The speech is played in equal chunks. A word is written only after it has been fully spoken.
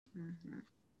Mhm.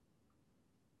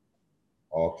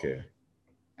 Okay.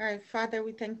 All right, Father,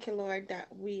 we thank you, Lord,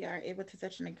 that we are able to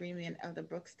touch an agreement, Elder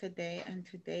Brooks, today. And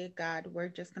today, God, we're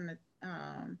just going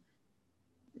to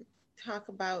talk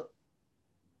about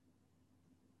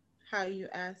how you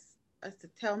asked us to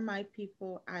tell my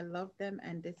people I love them.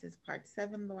 And this is part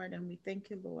 7, Lord. And we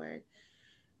thank you, Lord,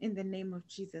 in the name of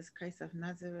Jesus Christ of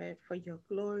Nazareth, for your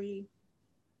glory,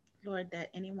 Lord,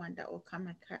 that anyone that will come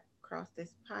across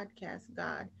this podcast,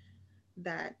 God,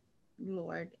 that,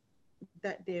 Lord,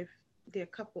 that their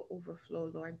cup will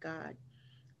overflow, Lord God,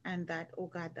 and that, oh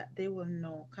God, that they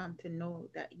will come to know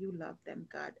that you love them,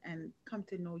 God, and come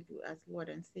to know you as Lord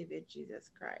and Savior Jesus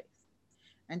Christ.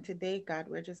 And today, God,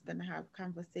 we're just gonna have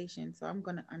conversation. So I'm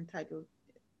gonna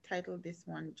title this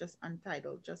one just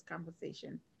untitled, just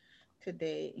conversation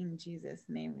today. In Jesus'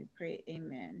 name we pray,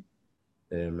 amen.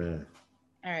 Amen.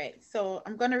 All right, so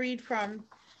I'm gonna read from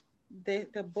the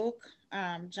book,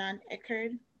 John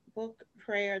Eckerd book,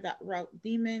 Prayer That Rout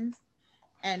Demons,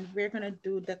 and we're gonna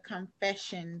do the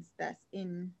confessions that's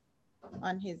in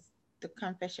on his the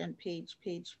confession page,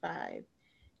 page 5.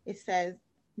 It says,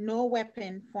 "No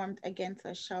weapon formed against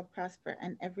us shall prosper,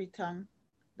 and every tongue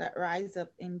that rise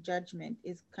up in judgment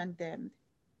is condemned.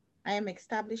 I am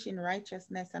established in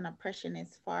righteousness, and oppression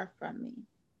is far from me."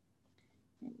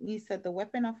 He said, "The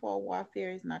weapon of our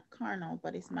warfare is not carnal,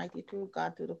 but is mighty through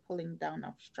God to the pulling down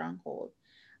of stronghold.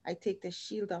 I take the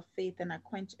shield of faith and I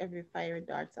quench every fiery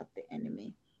darts of the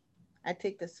enemy. I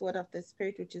take the sword of the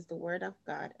Spirit, which is the word of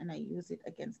God, and I use it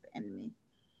against the enemy.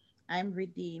 I'm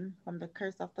redeemed from the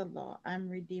curse of the law. I'm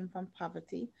redeemed from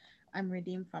poverty. I'm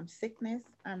redeemed from sickness.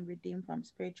 I'm redeemed from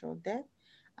spiritual death.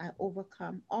 I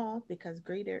overcome all because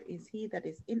greater is he that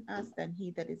is in us than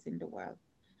he that is in the world.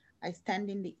 I stand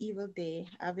in the evil day,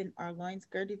 having our loins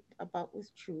girded about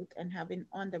with truth, and having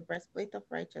on the breastplate of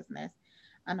righteousness,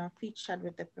 and our feet shod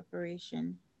with the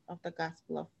preparation of the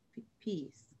gospel of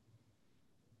peace.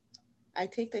 I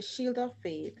take the shield of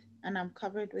faith, and I'm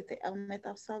covered with the helmet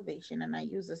of salvation, and I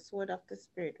use the sword of the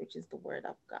Spirit, which is the word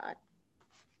of God.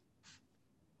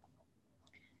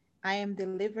 I am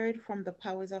delivered from the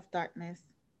powers of darkness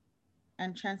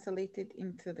and translated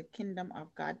into the kingdom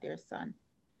of God, their Son.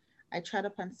 I tread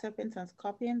upon serpents and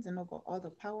scorpions and over all the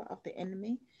power of the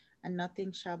enemy, and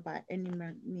nothing shall by any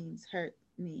means hurt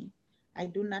me. I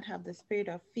do not have the spirit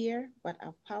of fear, but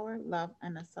of power, love,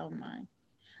 and a sound mind.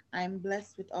 I am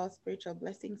blessed with all spiritual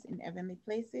blessings in heavenly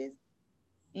places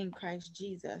in Christ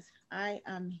Jesus. I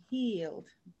am healed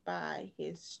by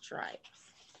his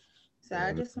stripes. So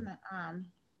I Amen. just want to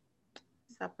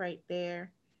stop right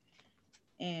there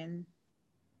and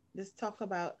just talk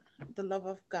about the love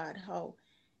of God, how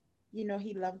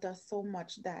he loved us so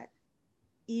much that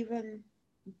even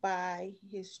by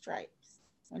his stripes,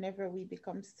 whenever we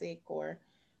become sick or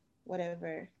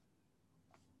whatever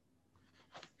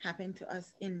happened to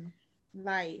us in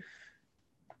life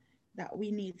that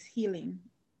we need healing,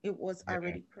 it was Yeah.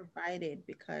 already provided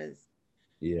because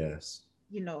Yes.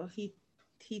 he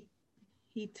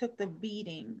he took the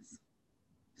beatings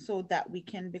so that we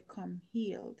can become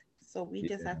healed. So we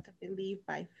just Yeah. have to believe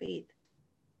by faith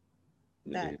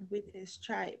that Yeah. with his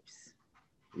stripes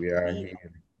We are we here.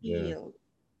 are Yeah. healed,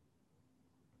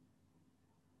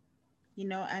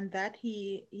 and that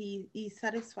he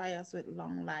satisfy us with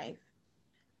long life,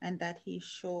 and that he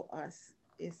show us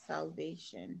his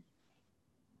salvation.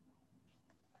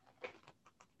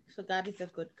 So God is a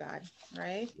good God,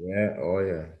 right? Yeah. Oh,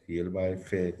 yeah. Healed by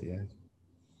faith. Yes.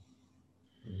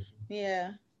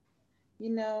 Yeah. You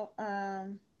know,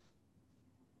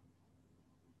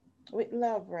 with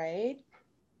love, right?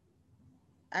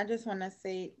 I just want to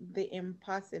say the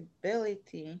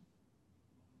impossibility,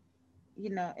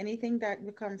 anything that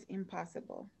becomes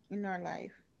impossible in our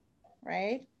life,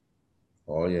 right?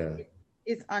 Oh, yeah.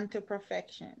 Is unto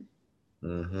perfection.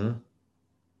 Mm-hmm.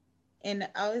 And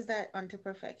how is that unto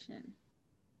perfection?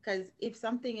 Because if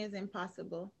something is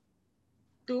impossible,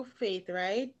 through faith,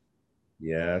 right?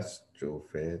 Yes. Through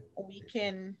faith. We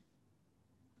can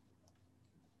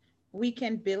we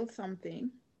can build something,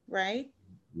 right?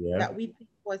 Yeah. That we think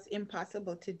was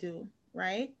impossible to do,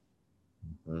 right?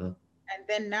 Mm-hmm. And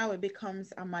then now it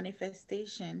becomes a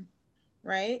manifestation,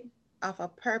 right? Of a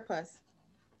purpose,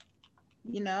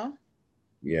 you know?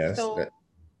 Yes. So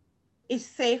it's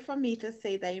safe for me to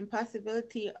say that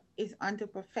impossibility is unto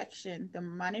perfection, the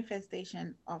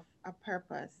manifestation of a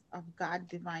purpose of God's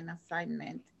divine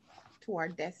assignment to our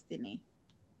destiny,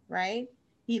 right?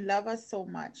 He loved us so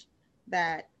much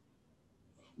that,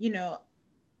 you know,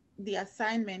 the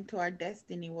assignment to our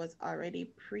destiny was already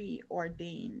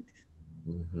preordained,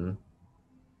 Mm-hmm.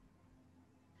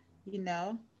 you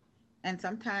know? And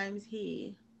sometimes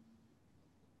he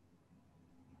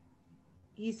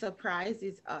he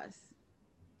surprises us,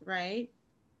 right?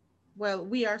 Well,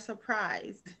 we are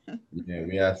surprised. Yeah,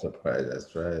 we are surprised.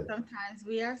 That's right. Sometimes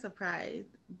we are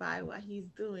surprised by what he's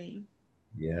doing,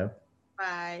 Yeah.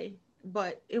 by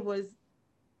but it was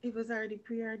already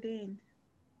preordained.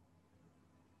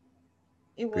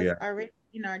 It was Priya. already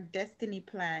in our destiny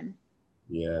plan.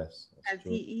 Yes, that's As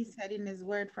true. he said in his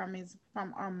word,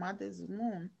 from our mother's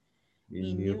womb. He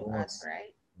He knew knew us, us.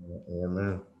 right?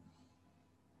 Amen.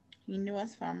 He knew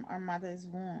us from our mother's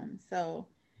womb. So,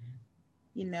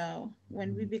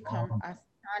 when we become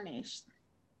astonished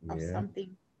of Yeah.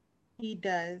 something he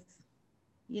does,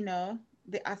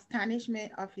 the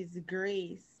astonishment of his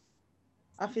grace,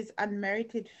 of his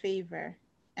unmerited favor,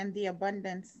 and the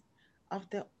abundance of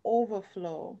the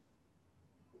overflow.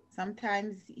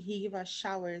 Sometimes he gives us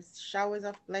showers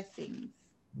of blessings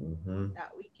Mm-hmm.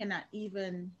 that we cannot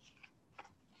even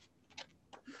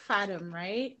fathom,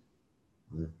 right?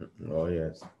 Mm-hmm. Oh,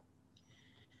 yes.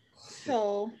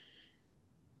 So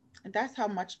that's how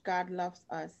much God loves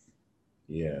us,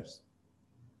 Yes.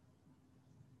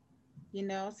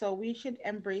 So we should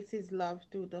embrace his love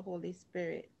through the Holy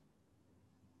Spirit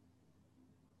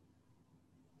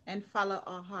and follow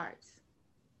our hearts.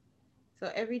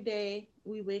 So every day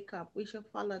we wake up, we should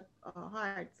follow our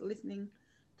hearts, listening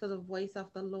to the voice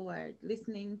of the Lord,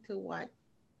 listening to what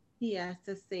he has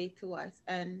to say to us.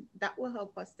 And that will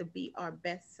help us to be our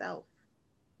best self.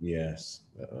 Yes.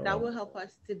 That will help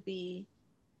us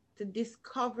to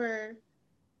discover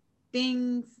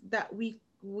things that we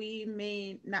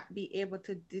may not be able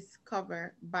to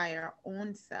discover by our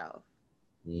own self,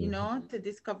 Mm-hmm. to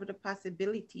discover the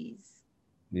possibilities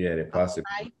Yeah, the of possible.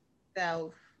 life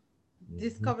itself, Mm-hmm.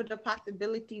 discover the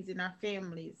possibilities in our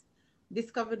families,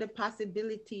 discover the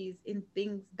possibilities in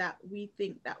things that we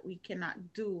think that we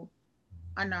cannot do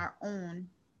on our own.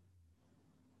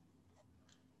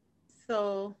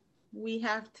 So we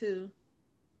have to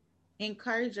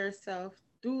encourage ourselves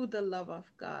through the love of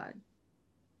God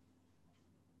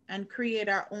and create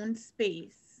our own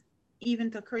space,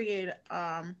 even to create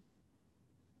our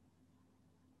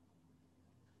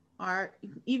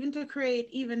even to create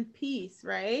even peace,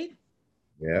 right?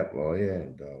 Yeah. Oh, yeah.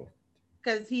 Go.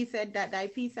 Because he said that thy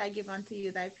peace I give unto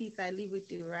you, thy peace I leave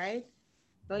with you, right?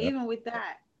 So Yep. even with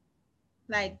that,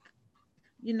 like,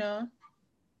 you know,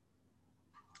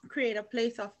 create a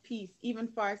place of peace, even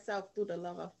for ourselves through the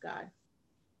love of God.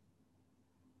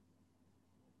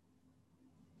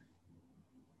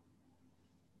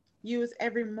 Use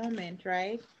every moment,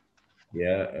 right?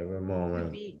 Yeah. Every To moment.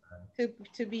 be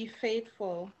to be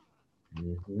faithful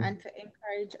Mm-hmm. and to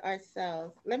encourage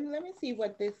ourselves. Let me see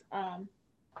what this on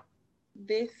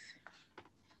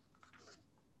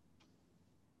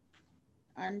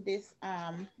this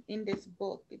in this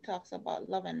book it talks about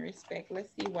love and respect.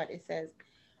 Let's see what it says.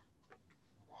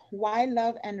 Why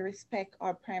love and respect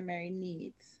are primary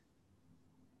needs.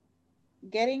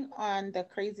 Getting on the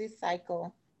crazy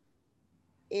cycle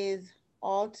is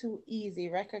all too easy,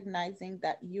 recognizing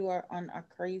that you are on a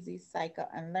crazy cycle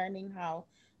and learning how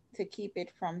to keep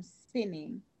it from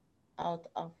spinning out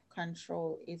of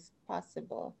control is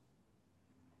possible.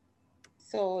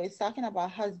 So it's talking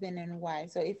about husband and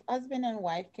wife. So if husband and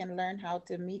wife can learn how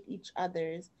to meet each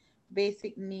other's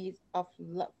basic needs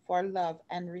for love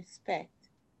and respect,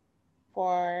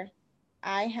 for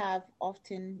I have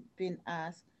often been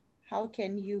asked, how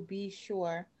can you be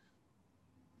sure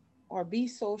or be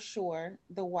so sure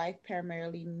the wife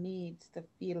primarily needs to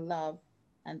feel love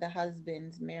and the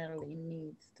husband merely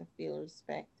needs to feel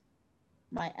respect?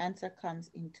 My answer comes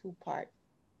in two parts.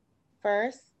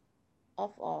 First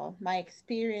of all, my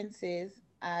experiences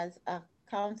as a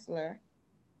counselor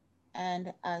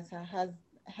and as a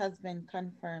husband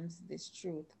confirms this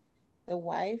truth. The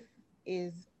wife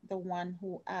is the one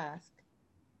who asks,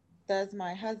 does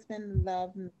my husband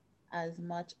love me as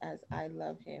much as I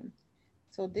love him?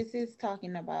 So this is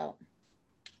talking about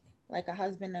like a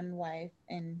husband and wife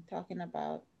and talking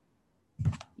about,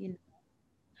 you know,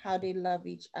 how they love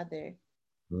each other.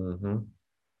 Mm-hmm.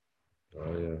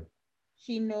 Oh, yeah.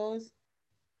 She knows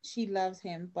she loves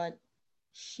him, but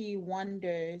she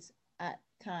wonders at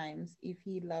times if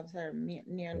he loves her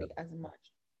Yeah. nearly as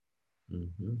much.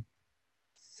 Mm-hmm.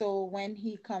 So when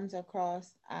he comes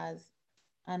across as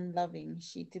unloving,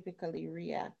 she typically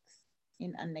reacts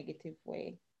in a negative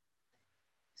way.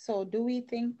 So do we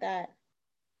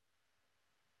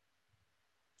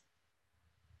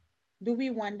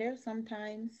wonder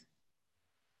sometimes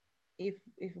if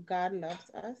God loves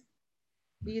us?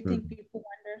 Do you think people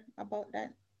wonder about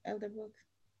that, Elder Brooks?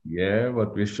 Yeah,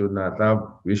 but we should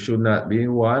not be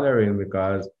wondering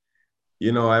because,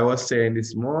 I was saying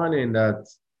this morning that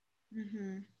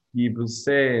Mm-hmm. people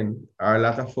saying, or a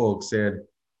lot of folks said,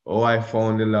 "Oh, I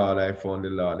found the Lord, I found the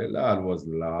Lord." The Lord was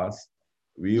lost.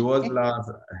 We was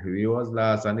lost. We was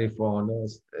lost, and He found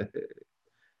us.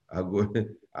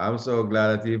 I'm so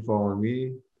glad that He found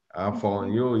me. I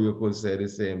found you. You could say the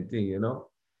same thing, you know?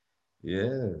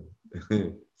 Yeah.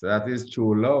 So that is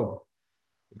true love.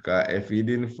 Because if He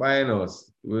didn't find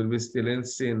us, we'll be still in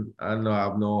sin and no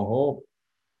have no hope.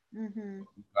 Mm-hmm.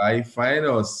 He find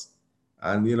us,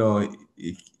 and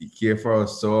he care for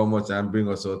us so much and bring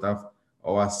us out of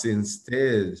our sin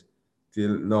stage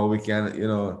till now we can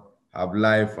have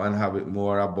life and have it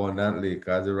more abundantly.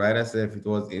 Because the writer said, if it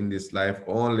was in this life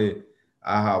only,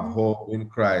 I have Mm-hmm. hope in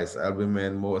Christ, I'll be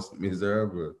made most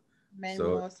miserable. Men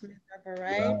So most miserable,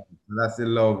 yeah, right? that's the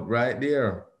love right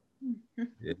there.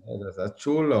 Yeah, that's a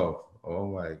true love. Oh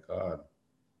my God.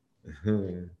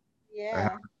 I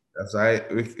have, Yeah, that's why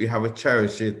we have to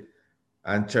cherish it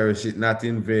and cherish it not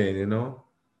in vain, you know?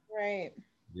 right.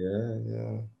 Yeah,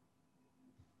 yeah.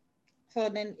 So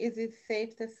then, is it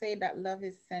safe to say that love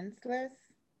is senseless?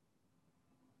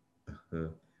 Huh.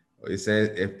 You say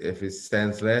if it's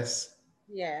senseless,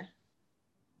 Yeah.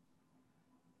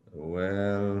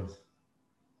 well,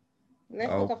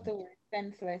 Let's look oh, up the word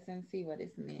senseless and see what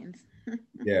it means.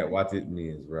 yeah, what it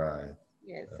means, right?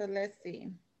 Yeah, so let's see.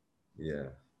 Yeah.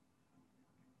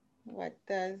 What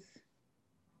does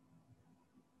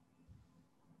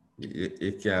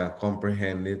You can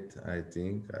comprehend it, I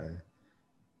think.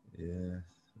 Yeah.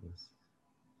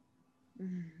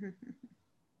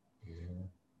 Yeah.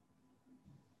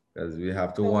 Because we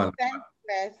have to so wonder,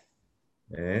 senseless,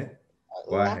 eh?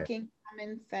 Go ahead. lacking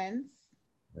common sense,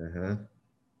 Uh-huh.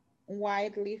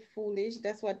 widely foolish.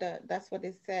 That's what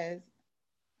it says.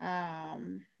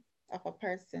 Um, of a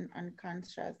person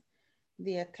unconscious,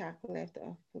 the attack left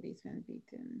of policeman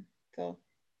beaten. So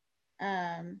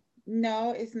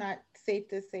no, it's not safe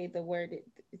to say the word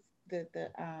it's the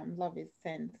love is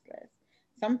senseless.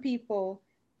 Some people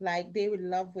like they would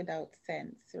love without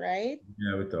sense, right?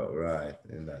 Yeah, we thought right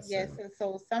in that Yes, sense.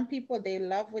 so some people they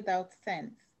love without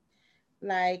sense.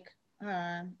 Like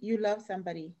you love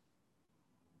somebody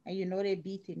and you know they're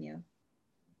beating you.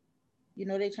 You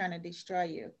know they're trying to destroy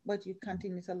you, but you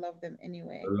continue to love them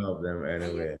anyway. We love them And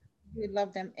anyway. you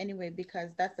love them anyway because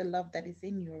that's the love that is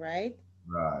in you, right?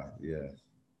 Right, yes.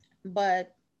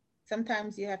 But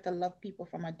sometimes you have to love people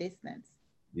from a distance,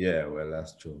 Yeah, well,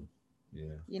 that's true.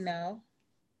 Yeah. you know.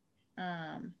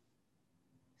 Um,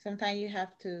 sometimes you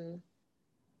have to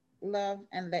love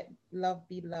and let love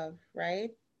be love,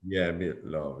 right? Yeah, me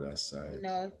love that You side.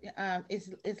 know,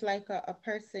 it's like a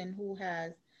person who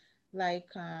has like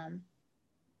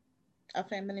a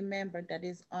family member that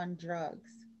is on drugs,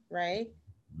 right?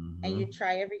 And you Mm-hmm.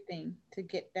 try everything to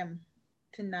get them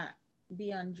to not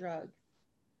be on drugs.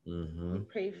 Mm-hmm. You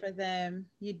pray for them,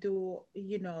 you do,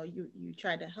 you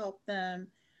try to help them,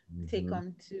 take Mm-hmm.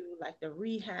 them to like the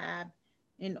rehab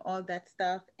and all that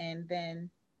stuff, and then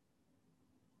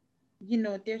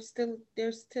they're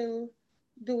still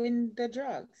doing the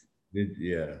drugs.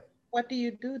 Yeah. What do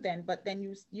you do then? But then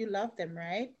you love them,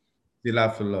 right? Still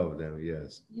have to love them,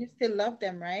 yes. You still love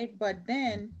them, right? But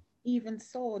then even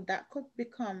so, that could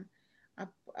become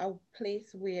a place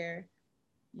where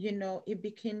it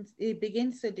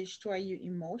begins to destroy you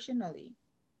emotionally.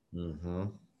 Mm-hmm.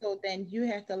 So then you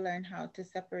have to learn how to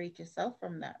separate yourself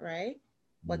from that, right?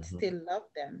 But Mm-hmm. still love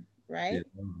them, Still right?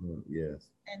 love them, yes.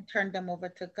 And turn them over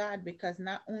to God, because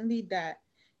not only that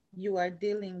you are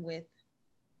dealing with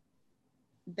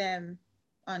them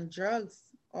on drugs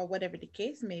or whatever the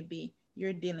case may be,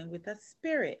 you're dealing with a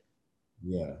spirit,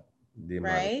 Yeah.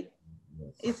 Demonic. right?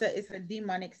 Yes. It's a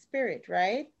demonic spirit,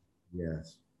 right?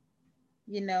 Yes.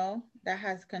 That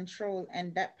has control,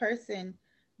 and that person,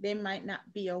 they might not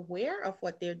be aware of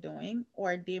what they're doing,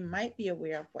 or they might be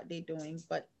aware of what they're doing,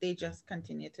 but they just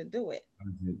continue to do it.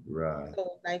 Right.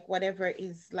 So like whatever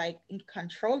is like in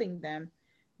controlling them,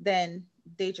 then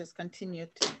they just continue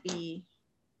to be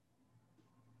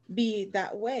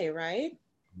that way, right?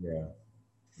 Yeah.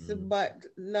 So, Mm. but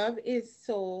love is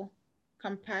so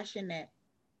compassionate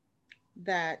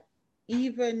that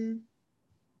even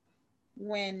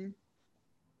when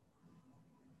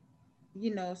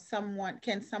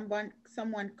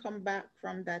someone come back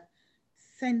from that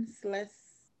senseless,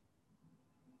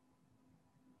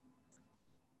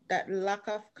 that lack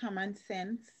of common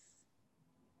sense,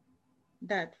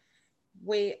 that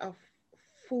way of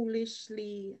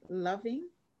foolishly loving.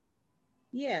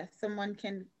 Yeah, someone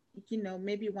can,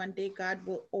 maybe one day God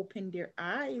will open their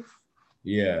eyes,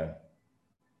 Yeah.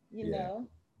 you Yeah. know,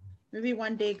 maybe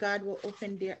one day God will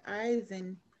open their eyes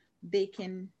and they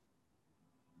can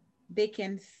they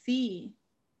can see,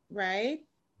 right?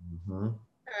 Mhm.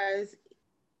 Because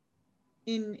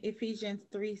in Ephesians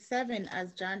 3:7,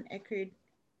 as John Eckert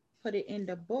put it in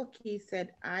the book, he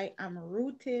said, I am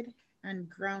rooted and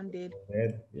grounded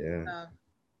Head. in Yeah. love,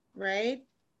 right?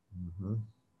 Mhm.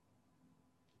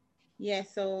 Yeah,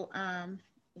 so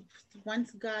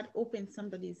once God opens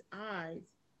somebody's eyes,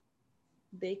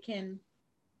 they can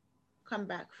come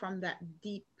back from that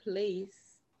deep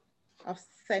place of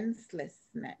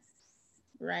senselessness,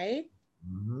 right?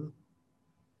 Mhm.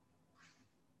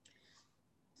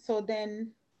 So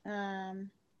then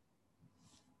um,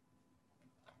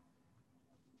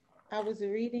 I was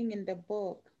reading in the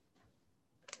book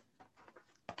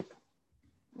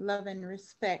Love and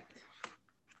Respect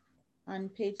on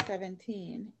page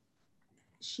 17.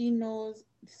 She knows,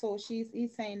 so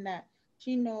he's saying that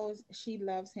she knows she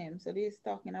loves him. So this is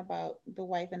talking about the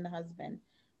wife and the husband,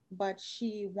 but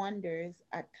she wonders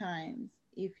at times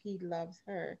if he loves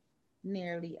her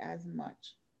nearly as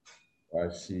much.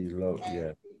 As she love. And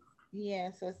Yeah.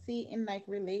 yeah, so see, in like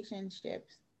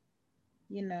relationships,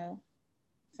 you know,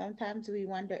 sometimes we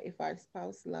wonder if our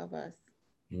spouse love us,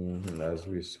 As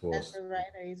we as supposed the to.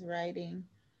 writer is writing,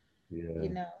 you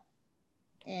Yeah. know,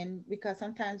 and because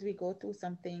sometimes we go through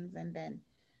some things and then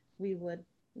we would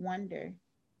wonder,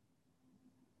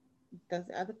 does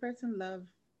the other person love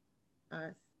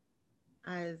us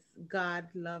as God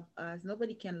love us?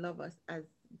 Nobody can love us as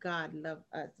God love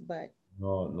us, but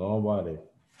No, nobody. you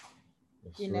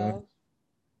That's right. know,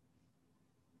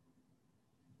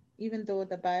 even though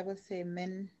the Bible say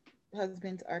men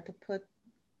husbands are to put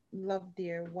love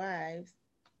their wives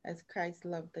as Christ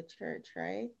loved the church,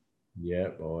 right?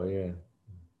 Yep. Oh yeah.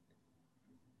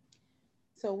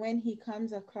 So when he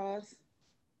comes across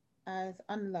as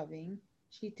unloving,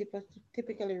 she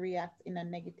typically reacts in a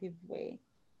negative way.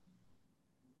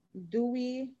 Do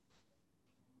we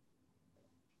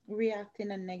react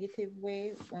in a negative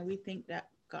way when we think that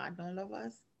God don't love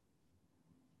us?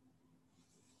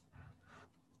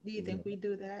 Do you think we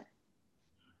do that?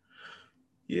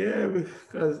 Yeah,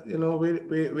 because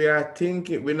we are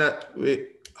thinking we're not we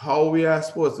how we are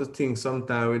supposed to think.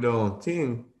 Sometimes we don't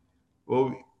think.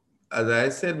 Well, as I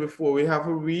said before, we have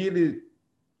to really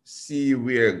see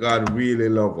where God really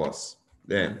love us.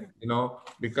 Then Mm-hmm.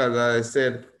 because as I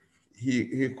said,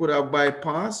 he could have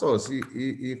bypassed us.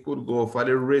 He could go for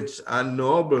the rich and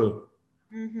noble.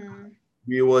 Mm-hmm.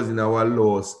 We was in our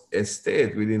lowest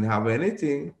estate. We didn't have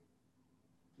anything,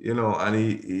 and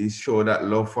he showed that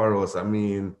love for us. I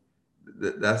mean,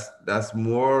 that's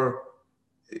more.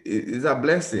 It's a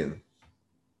blessing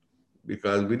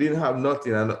because we didn't have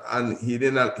nothing, and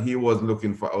he was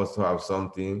looking for us to have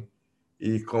something.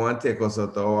 He come and take us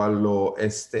out of our low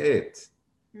estate.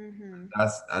 Mm-hmm.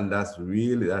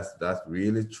 That's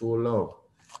really true love.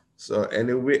 So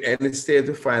anyway, any state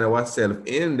we find ourselves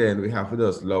in, then we have to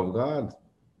just love God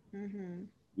Mm-hmm.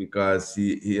 because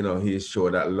he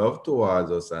showed that love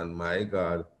towards us. And my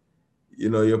God,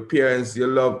 your parents, you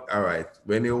love, all right,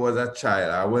 when you was a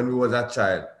child, or when we was a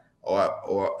child,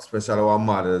 or especially our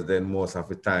mothers, then most of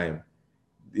the time,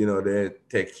 they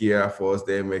take care of us,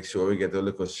 they make sure we get a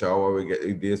little shower, we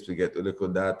get this, we get a little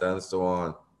that, and so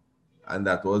on. And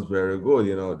that was very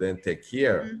good, then take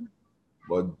care. Mm-hmm.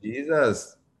 But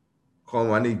Jesus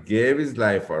come and he gave his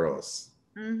life for us.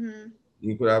 Mm-hmm.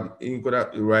 He could have,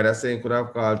 right, I say he could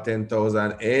have called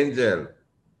 10,000 angels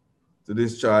to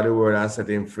destroy the world and set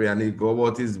him free, and he go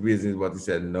about his business, but he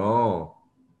said, no,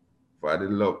 for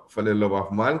the love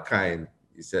of mankind.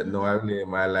 He said, no, I lay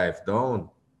my life down.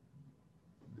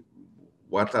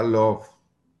 What a love.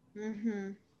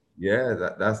 Mm-hmm. Yeah,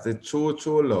 that's the true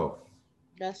love.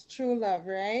 That's true love,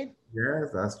 right?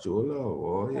 Yes, that's true love.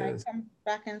 Oh, I yes. come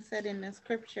back and said in the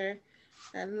scripture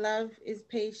that love is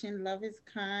patient, love is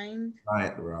kind,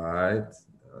 Right, right.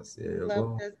 Yes, there you love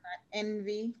go. does not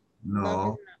envy,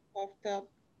 love is No, not puffed up.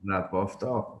 not puffed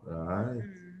up. Right.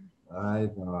 Mm.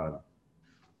 Right, God.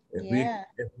 If we Yeah.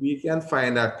 if we can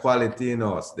find that quality in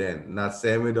us, then not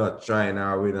saying we're not trying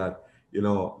or we're not,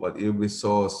 but it'll be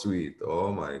so sweet.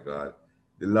 Oh my God.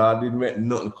 The Lord didn't make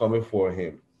nothing come before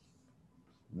him.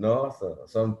 No, so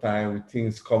sometimes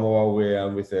things come our way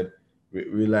and we said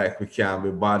we like we can't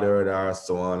be bothered or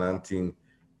so on and thing.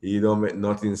 He don't make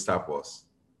nothing stop us.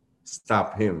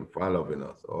 Stop him from loving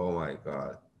us. Oh my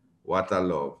God. What a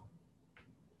love.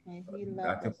 And he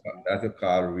loved That's a, us more. that's a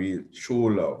call real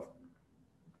true love.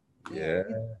 Yeah.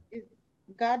 Yeah.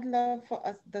 God love for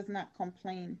us does not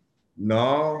complain.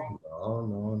 No,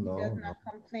 no, no, He does no, no, not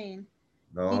complain.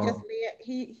 no.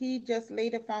 He just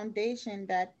laid a foundation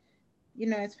that,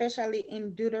 especially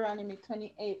in Deuteronomy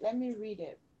 28. Let me read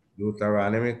it.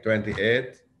 Deuteronomy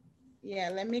 28. Yeah,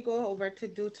 let me go over to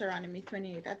Deuteronomy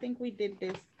 28. I think we did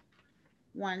this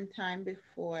one time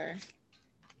before.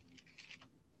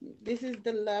 This is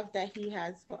the love that he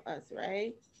has for us,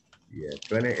 right? Yeah,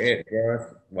 28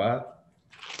 verse, what?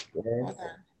 Hold Verse? on.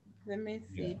 Let me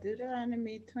Yeah. see.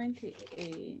 Deuteronomy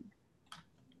 28.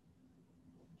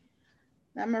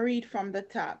 I'm gonna read from the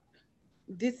top.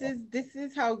 This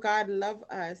is how God loved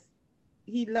us.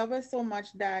 He loved us so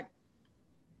much that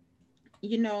he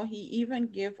even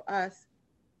give us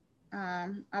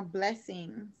a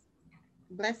blessings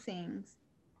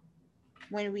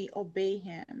when we obey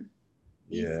him.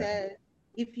 He Yeah. said,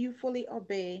 if you fully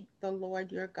obey the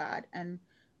Lord your God and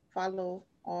follow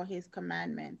all his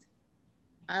commandments,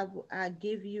 I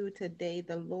give you today,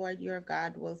 the Lord your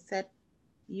God will set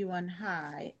you on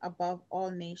high above all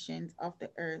nations of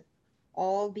the earth.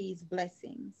 All these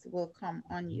blessings will come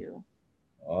on you.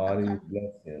 All these Come.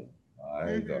 blessings.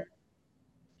 My God. Mhm.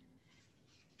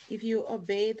 If you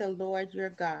obey the Lord your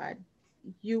God,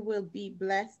 you will be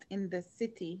blessed in the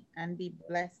city and be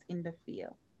blessed in the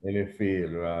field. Let me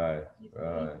feel right. You see?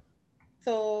 Right.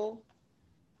 So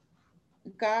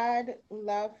God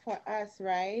love for us,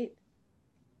 right?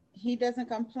 He doesn't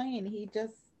complain. He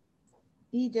just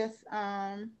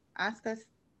asks us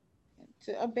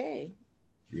to obey,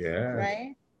 Yes.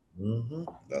 right?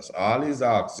 That's all he's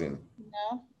asking. You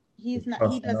know, To he trust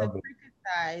and doesn't obey.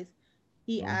 criticize.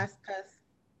 He Mhm. asks us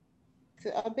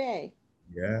to obey,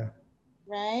 Yeah.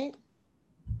 right?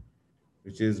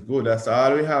 Which is good. That's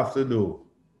all we have to do.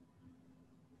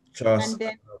 And Trust then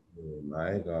and obey.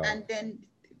 My God. and then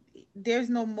there's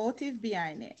no motive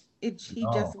behind it. He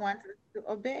just No. wants us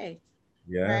to obey,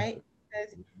 Yeah. right? It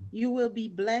says you will be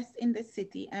blessed in the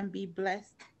city and be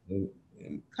blessed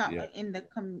Yeah. in the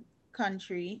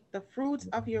country. The fruits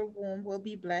of your womb will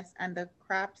be blessed, and the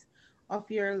crops of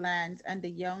your lands, and the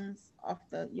youngs of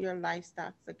your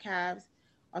livestock, the calves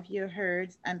of your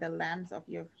herds, and the lambs of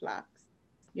your flocks.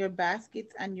 Your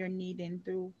baskets and your kneading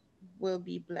through will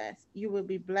be blessed. You will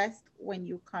be blessed when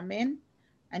you come in,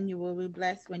 and you will be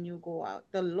blessed when you go out.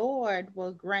 The Lord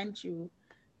will grant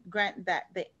that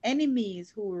the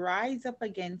enemies who rise up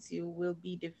against you will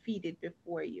be defeated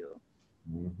before you.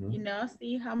 Mm-hmm.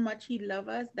 See how much he loves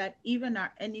us, that even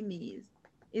our enemies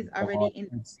is Come already on. in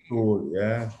the It's plan. cool.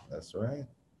 Yeah. That's right.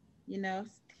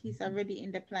 He's already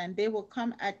in the plan. They will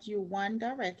come at you one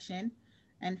direction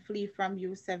and flee from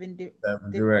you seven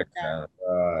Seven different direction. directions.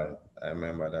 Right. I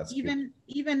remember that scripture.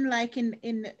 Even like in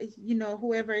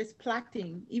whoever is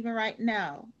plotting, even right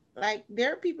now, like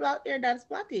there are people out there that's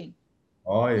plotting,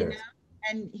 Oh, you know, yes.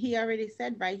 and he already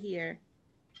said right here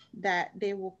that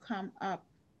they will come up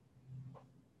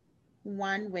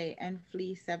one way and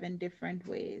flee seven different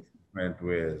ways. Different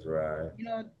ways. Right. You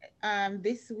know,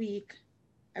 this week,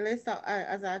 let's talk,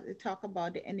 as I talk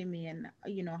about the enemy and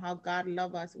how God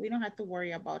love us. We don't have to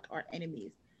worry about our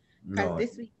enemies, because No.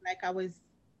 this week, like I was,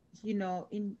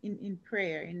 in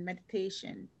prayer, in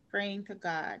meditation, praying to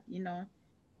God,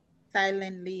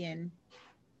 silently, and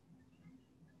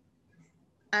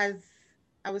as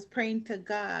I was praying to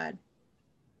God,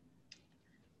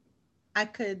 I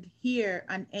could hear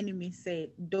an enemy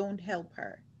say, "Don't help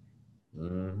her."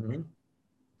 Mm-hmm.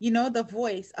 The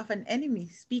voice of an enemy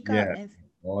speak out Yeah. and say,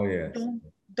 Oh, yes.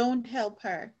 don't help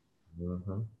her.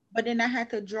 Mm-hmm. But then I had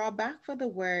to draw back for the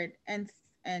word and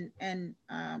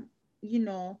you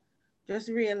know just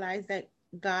realize that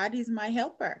God is my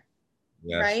helper,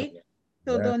 Yes. right?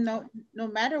 So Yeah. no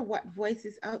matter what voice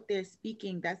is out there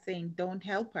speaking that's saying don't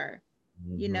help her,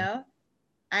 you Mm-hmm. know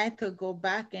I had to go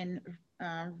back and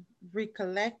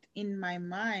recollect in my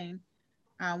mind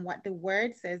what the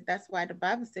word says. That's why the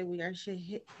Bible says we are should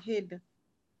hid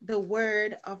the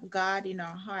word of God in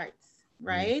our hearts, Mm-hmm.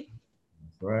 right?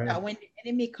 That's right. That when the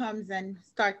enemy comes and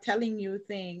start telling you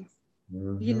things,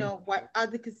 Mm-hmm. what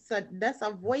other, so that's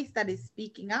a voice that is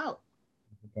speaking out,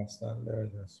 That's not there.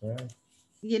 That's right.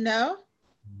 you know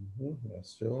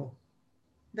That's true.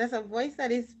 that's a voice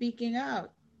that is speaking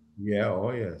out, Yeah.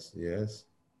 Oh, yes. Yes.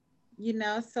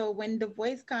 so when the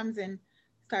voice comes and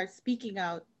starts speaking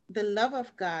out, the love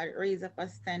of God raise up a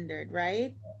standard,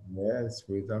 right? Yes.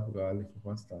 Spirit of God lift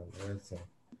up a standard. So,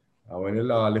 and when the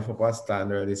Lord lift up a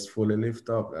standard, it's fully lift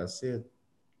up. That's it.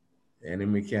 The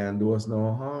enemy can't do us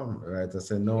no harm. Right? I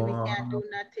say The no enemy can't harm. do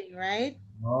nothing, right?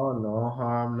 No, no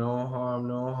harm, no harm,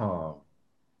 no harm.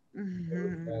 He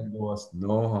Mhm. can't do us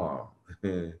no harm.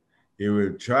 He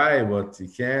will try, but he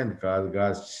can't because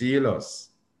God shield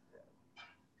us.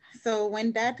 So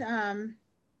when that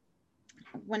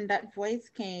voice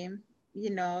came,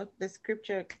 the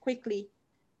scripture quickly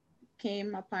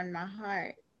came upon my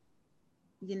heart.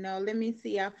 Let me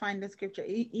see. I'll find the scripture.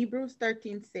 Hebrews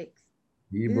 13:6.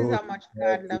 This is Hebrews how much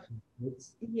God loves.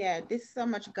 13:6. Yeah, this is how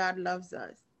much God loves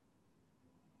us.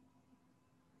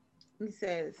 He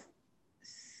says,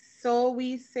 so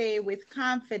we say with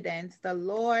confidence, the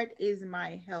Lord is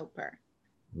my helper.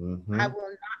 I Mm-hmm. will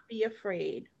not be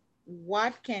afraid.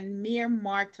 What can mere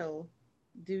mortal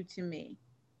do to me?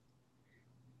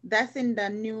 That's in the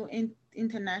New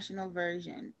International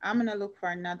Version. I'm going to look for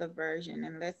another version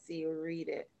and let's see you read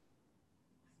it.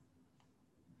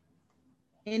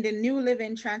 In the New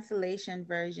Living Translation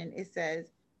version, it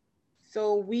says,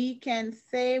 so we can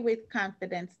say with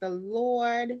confidence, the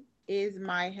Lord is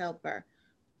my helper.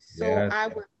 So Yes. I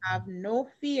will have no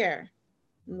fear.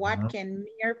 What Mhm. can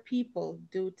mere people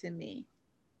do to me?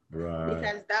 Right.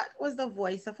 Because that was the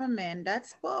voice of a man that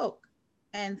spoke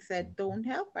and said, don't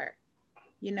help her,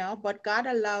 but God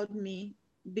allowed me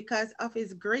because of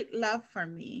his great love for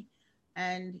me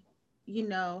and, you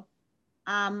know,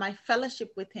 my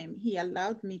fellowship with him, he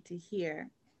allowed me to hear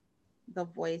the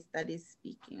voice that is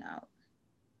speaking out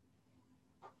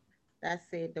that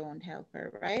say, don't help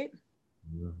her, right?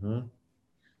 Mm-hmm.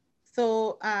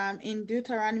 So in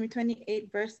Deuteronomy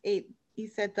 28, verse 8, he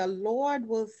said, the Lord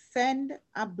will send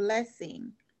a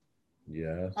blessing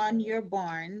Yes. on your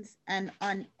barns and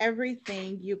on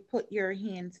everything you put your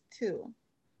hands to.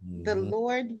 The Mm-hmm.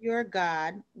 Lord your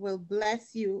God will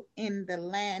bless you in the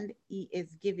land he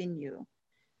is giving you.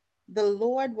 The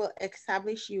Lord will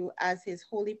establish you as his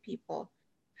holy people,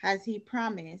 as he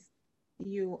promised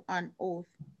you on oath.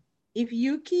 If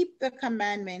you keep the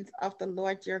commandments of the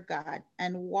Lord your God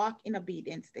and walk in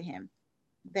obedience to him,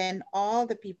 then all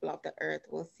the people of the earth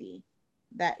will see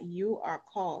that you are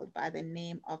called by the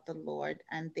name of the Lord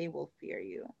and they will fear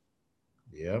you.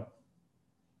 Yep.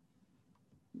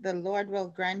 The Lord will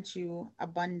grant you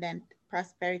abundant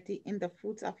prosperity in the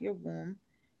fruits of your womb,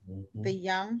 Mm-hmm. the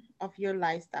young of your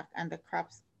livestock, and the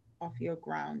crops of your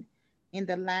ground, in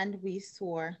the land we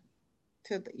swore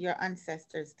to your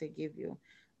ancestors to give you.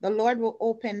 The Lord will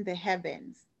open the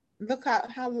heavens. Look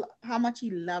how much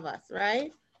he loves us,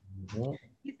 right? Mm-hmm.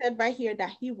 He said right here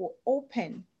that he will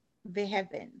open the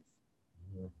heavens.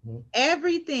 Mm-hmm.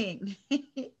 Everything.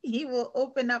 He will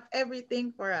open up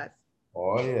everything for us,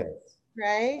 Oh yes.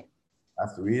 right?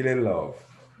 That's really love.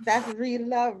 That's real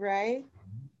love, right?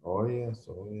 Oh yes.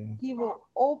 Oh yes. He will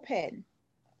open.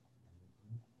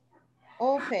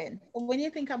 So when you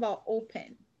think about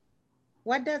open,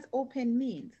 what does open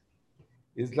mean?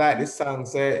 It's like the song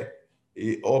say,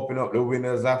 he open up the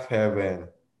windows of heaven.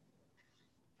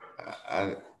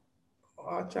 And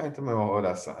I'm trying to remember all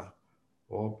that song.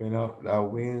 Open up the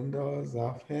windows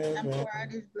of And heaven. pour out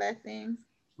his blessings.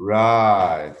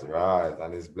 Right, right.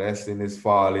 And his blessing is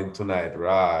falling tonight.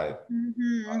 Right.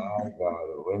 Hmm. Oh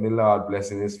God. When the Lord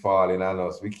blessing is falling on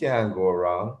us, we can't go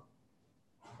wrong.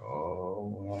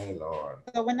 Oh my Lord.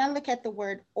 So when I look at the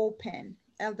word open,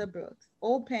 Elder Brooks,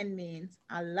 open means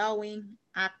allowing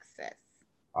access,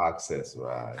 Access,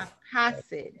 right. a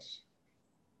passage,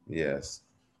 Yes.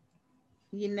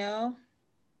 you know,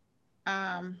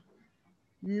 um,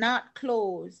 not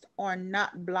closed or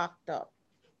not blocked up,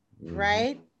 Mm-hmm.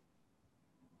 right?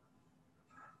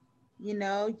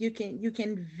 You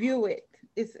can view it.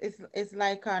 It's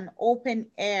like an open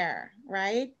air,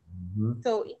 right? Mm-hmm.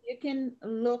 So you can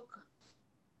look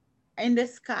in the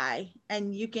sky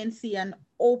and you can see an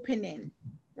opening,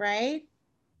 right?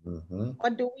 Mm-hmm.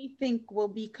 What do we think will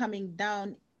be coming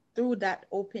down through that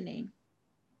opening?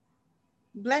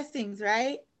 Blessings,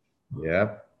 right?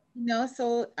 Yep.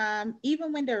 So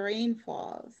even when the rain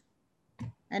falls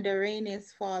and the rain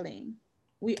is falling,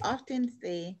 we often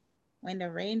say when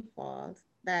the rain falls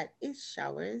that it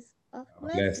showers of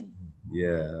Bless. blessing.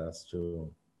 Yeah, that's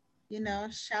true.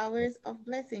 Showers of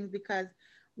blessing because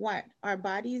what? Our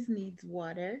bodies needs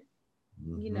water,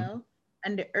 you Mm-hmm. know,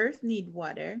 and the earth need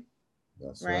water,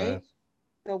 That's right. right?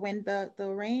 So when the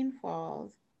rain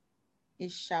falls,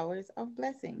 it showers of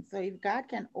blessing. So if God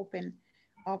can open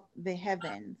up the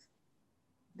heavens,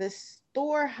 the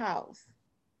storehouse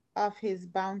of his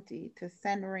bounty to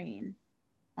send rain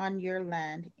on your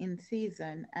land in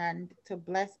season and to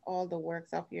bless all the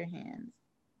works of your hands.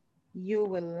 You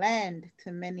will lend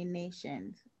to many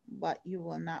nations, but you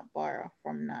will not borrow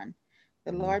from none.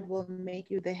 The Mm. Lord will make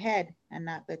you the head and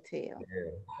not the tail.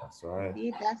 Yeah, that's right.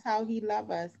 See, that's how he loves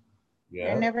us.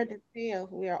 We're Yep. never the tail,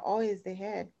 we are always the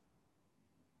head.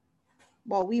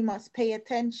 But we must pay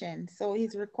attention. So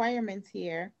his requirements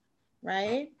here,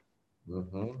 right,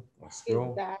 Mm-hmm. That's is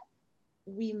true. that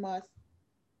we must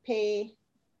pay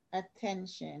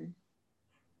attention.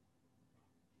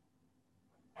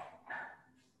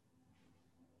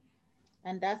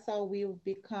 And that's how we will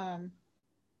become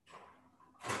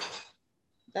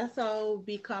That's how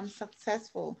we become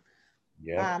successful.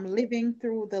 Yep. Living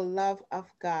through the love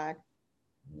of God.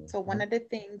 So Mhm. one of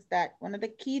the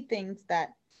key things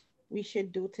that we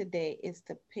should do today is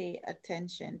to pay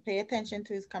attention. Pay attention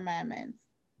to his commandments,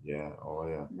 Yeah. Oh,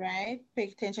 yeah. right?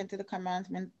 Pay attention to the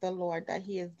commandments the Lord that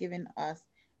he has given us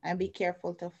and be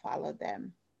careful to follow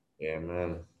them,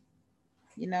 Amen.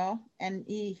 you know? And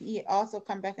he also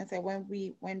come back and say when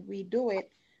we do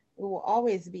it, we will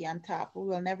always be on top. We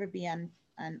will never be on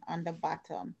the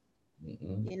bottom,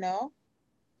 Mm-mm. you know?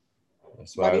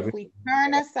 That's But why if we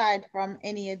turn aside from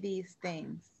any of these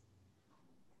things,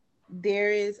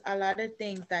 there is a lot of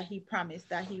things that he promised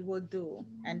that he will do,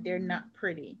 and they're not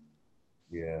pretty,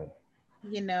 yeah.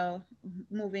 you know,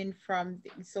 moving from,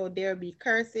 so there'll be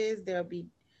curses, there'll be,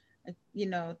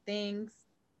 things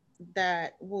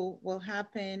that will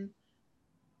happen,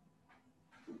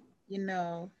 you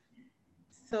know.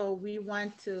 So we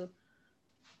want to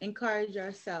encourage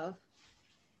ourselves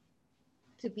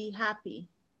to be happy,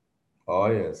 Oh,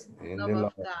 yes. In love the of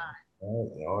Lord. God,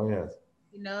 Oh, yes.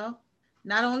 you know,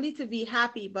 not only to be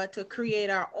happy, but to create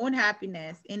our own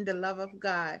happiness in the love of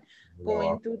God, Lord.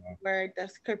 going through the word, the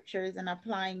scriptures, and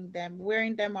applying them,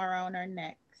 wearing them around our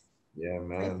necks, Yeah,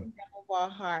 man. placing them over our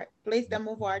heart, place them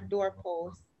over our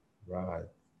doorposts, Right.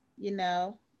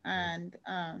 and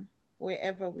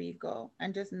wherever we go,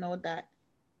 and just know that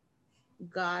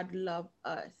God loves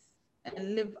us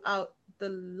and live out the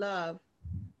love,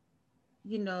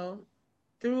 you know,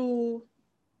 through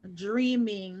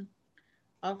dreaming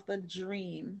of the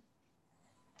dream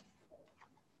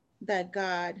that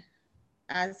God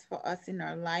has for us in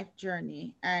our life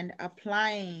journey and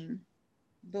applying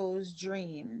those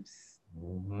dreams,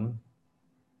 Mm-hmm.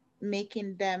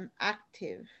 making them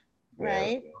active, Yeah.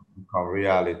 right? Become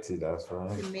reality. That's To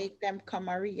right. make them come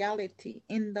a reality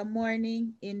in the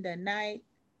morning, in the night,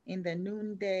 in the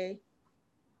noonday,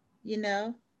 you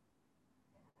know,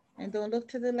 and don't look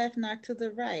to the left, not to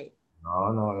the right.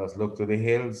 No, no. Let's look to the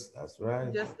hills. That's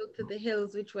right. Just look to the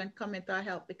hills, which one cometh our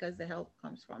help, because the help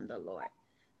comes from the Lord,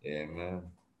 Amen.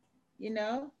 you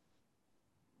know?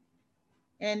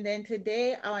 And then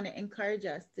today, I want to encourage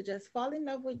us to just fall in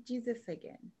love with Jesus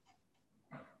again,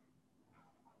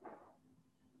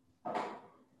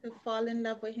 to fall in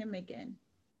love with Him again.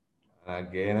 And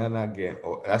again and again.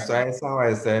 Oh, that's And why it's why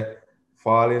I said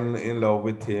falling in love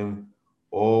with him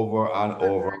over and over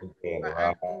over and again, over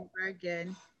right? and over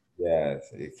again. Yes,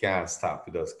 it can't stop.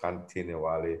 It does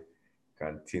continually,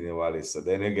 continually. So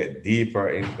then you get deeper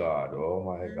in God. Oh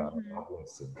my God. Hmm. Oh,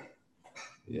 listen.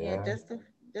 Yeah, Yeah.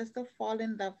 just to fall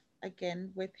in love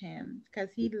again with Him,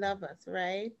 because He loves us,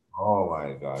 right? Oh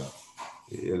my God.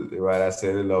 Right, I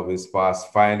said the love is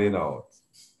past finding out.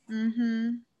 Mm-hmm.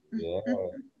 Yeah.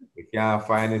 We can't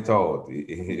find it out.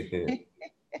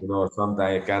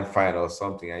 Sometimes you can't find out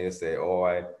something and you say, oh,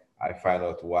 I find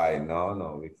out why. No,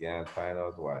 no, we can't find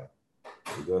out why.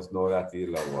 We just know that he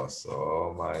loves us.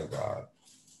 Oh my God.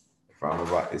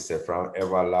 It said from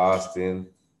everlasting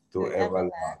To to everlasting.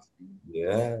 everlasting.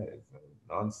 Yeah, it's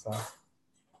non-stop.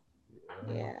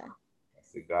 Yeah. Yeah.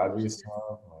 That's the God We we should just,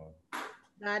 serve, man.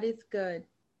 God is good.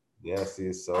 Yes,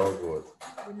 he's so good.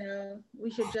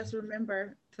 We should just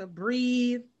remember to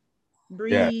breathe, Yes.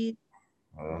 breathe,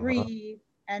 Uh-huh. breathe,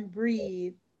 and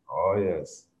breathe. Oh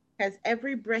yes. Because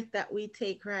every breath that we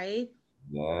take, right?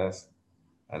 Yes.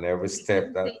 And every We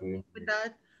step couldn't that take we it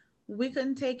without we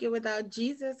couldn't take it without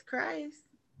Jesus Christ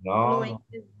no, blowing no.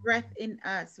 his breath in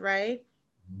us, right?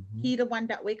 Mhm. He the one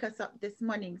that wake us up this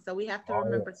morning. So we have to Oh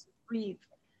remember to yes. breathe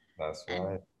That's and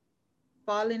right.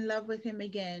 fall in love with him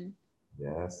again.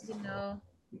 Yes. You know,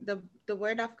 the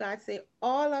word of God say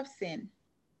all of sin,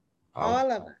 I'm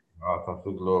all of us out of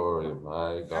the glory,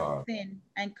 my have God. sinned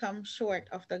and come short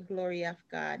of the glory of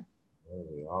God.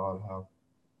 We all have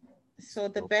So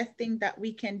the so best thing that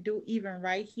we can do even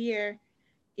right here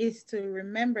is to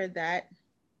remember that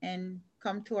and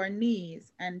come to our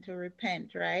knees and to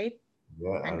repent, right?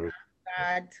 yeah, And and ask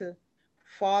God to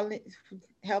fall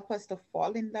help us to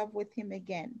fall in love with him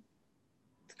again.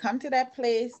 To come to that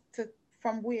place to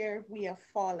from where we have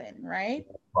fallen, right?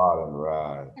 fallen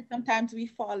right. And sometimes we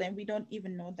fall and we don't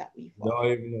even know that we Don't fall.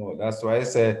 even know. That's why I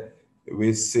said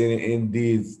we sin in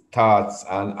deeds, thoughts,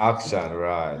 and action,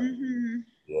 right? Mm-hmm.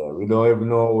 Yeah, we don't even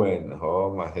know when.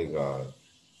 Oh my God.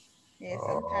 Yeah, Oh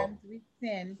sometimes we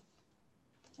sin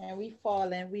and we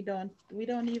fall and we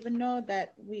don't even know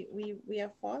that we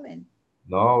have fallen.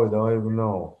 no, we don't even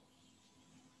know.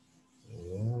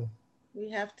 Yeah, We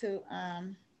have to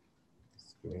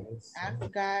it's great. ask So,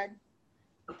 God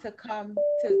to come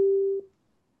to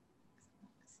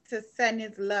send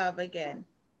his love again,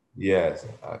 yes,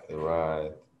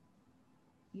 right.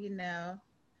 you know.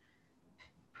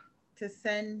 to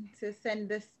send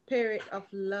the spirit of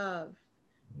love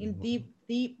in Mhm. deep,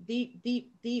 deep, deep,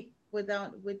 deep, deep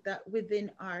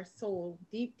within our soul,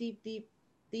 deep, deep, deep,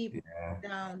 deep Yeah.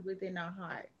 down within our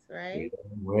hearts, Yeah. right?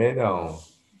 Way down.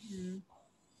 Mhm.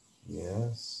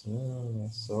 Yes. Yeah,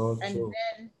 that's so And true.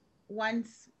 then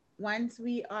once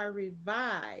we are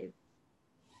revived,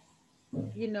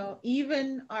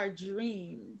 even our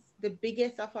dreams, the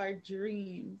biggest of our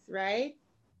dreams, right?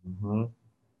 Hmm.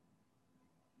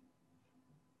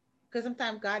 Because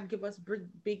sometimes God give us big,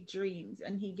 big dreams,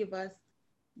 and He give us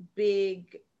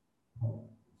big,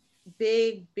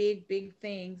 big, big, big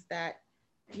things that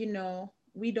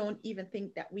we don't even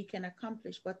think that we can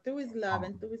accomplish. But through His love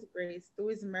and through His grace, through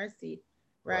His mercy,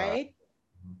 Right. right,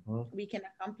 Hmm. we can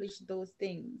accomplish those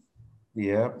things.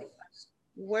 Yep.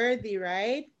 Worthy,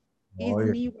 right? Oh, Is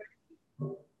yeah. me?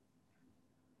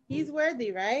 He's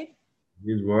worthy, right?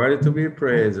 He's worthy to be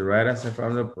praised, right? I said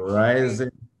from the Praise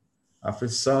rising of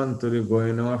his sun to the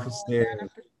going on of his all day. down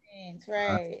of the saints,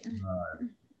 right?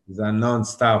 He's a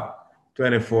non-stop, Mhm.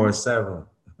 24/7.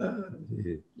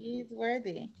 He's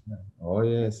worthy. Oh,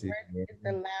 He's yes. worthy is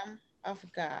the Lamb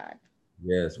of God.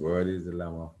 Yes, word is the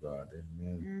Lamb of God.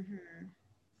 Amen. Hmm.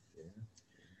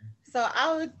 So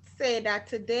I would say that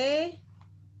today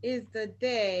is the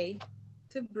day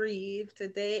to breathe.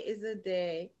 Today is the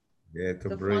day Yeah, to to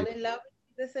fall breathe. in love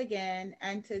with Jesus again.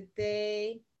 And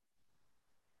today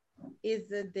is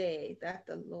the day that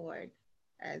the Lord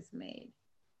has made.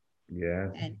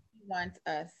 Yes. And He wants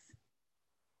us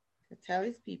to tell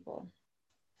His people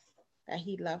that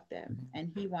He loved them.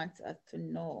 And He wants us to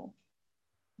know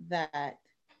that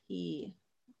He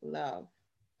loved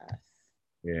us.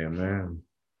 Amen.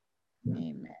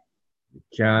 Amen.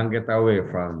 Can't get away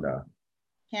from that.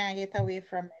 Can't get away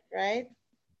from it, right?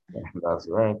 That's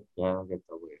right. Can't get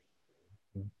away.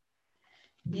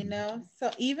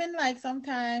 So even like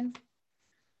sometimes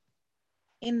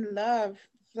in love,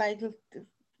 like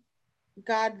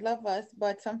God love us,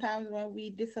 but sometimes when we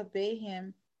disobey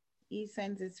Him, He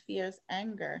sends His fierce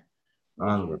anger. Would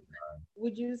Anger. you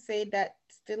would you say that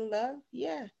still love?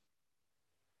 Yeah,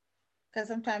 because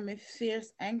sometimes if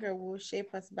fierce anger will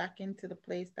shape us back into the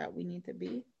place that we need to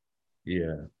be.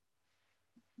 Yeah.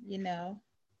 You know,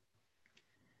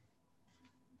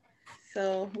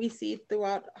 so we see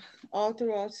throughout all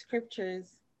throughout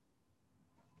scriptures.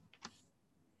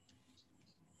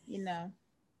 You know,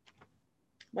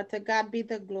 but to God be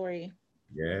the glory.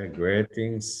 Yeah. Great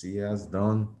things he has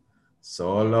done.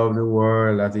 So Yes, loved the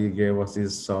world that he gave us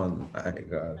his son. My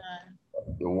God.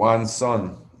 The one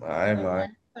son. My, the my.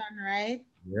 one son, right?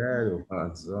 Yeah, Mm. the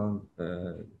one son.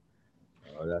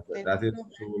 Oh, They that is go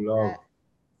back true to love. that.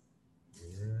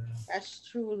 Yeah. That's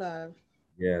true love.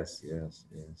 Yes, yes,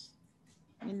 yes.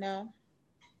 You know.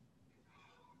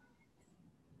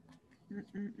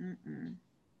 Mm-mm-mm-mm.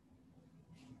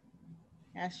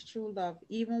 That's true love.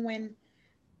 Even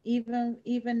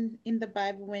in the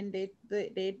Bible when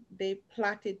they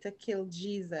plotted to kill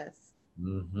Jesus,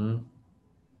 Mm-hmm.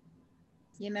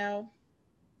 you know,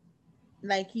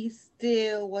 like He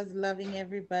still was loving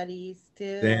everybody,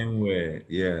 still Same way.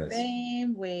 Yes.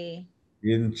 same way.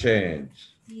 Didn't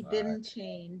change. He Right. didn't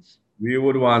change. We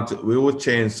would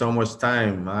change so much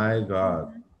time. My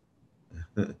God.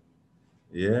 Mhm.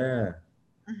 Yeah.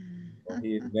 But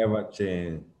he never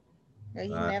changed. But He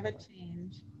My, never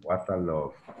changed. what a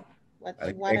love.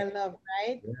 And What a love,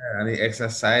 right? yeah, and he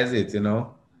exercised it,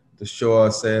 to show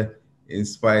us, in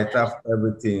spite of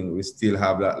everything, we still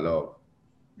have that love.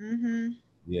 Mm-hmm.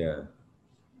 Yeah.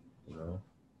 You know.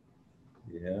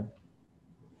 Yeah.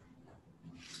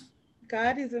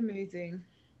 God is amazing.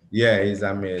 Yeah, he's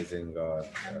amazing God.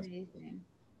 He's amazing.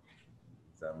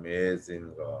 He's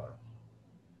amazing God.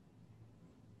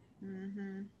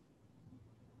 Mm-hmm.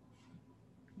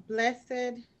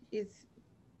 Blessed is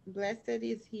blessed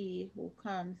is he who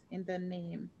comes in the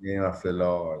name Name of the of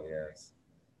Lord, yes.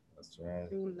 That's right.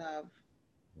 true love,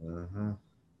 Mm-hmm.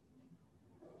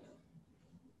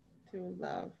 true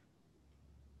love.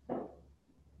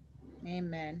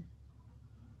 Amen.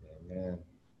 Amen.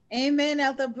 Amen,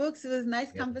 Elder Brooks. It was a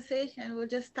nice conversation. We'll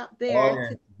just stop Oh, there.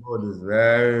 yeah, good. It's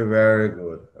very, very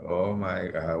good. Oh my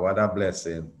God, what a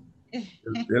blessing.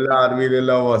 The Lord really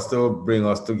love us to bring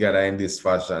us together in this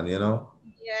fashion. Yeah.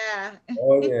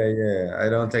 Oh yeah, yeah. I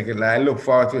don't take it like I look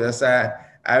forward to this.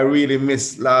 I really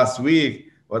missed last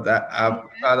week, but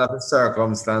because of the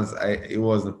circumstance, it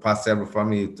wasn't possible for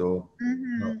me to.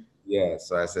 No. Hmm. Yeah,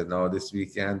 so I said no, this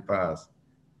week can't pass.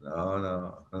 No,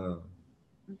 no.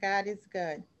 God is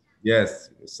good. Yes,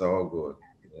 it's so good.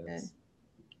 Good. Yes,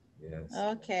 yes.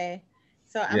 Okay.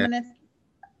 So I'm Yeah. gonna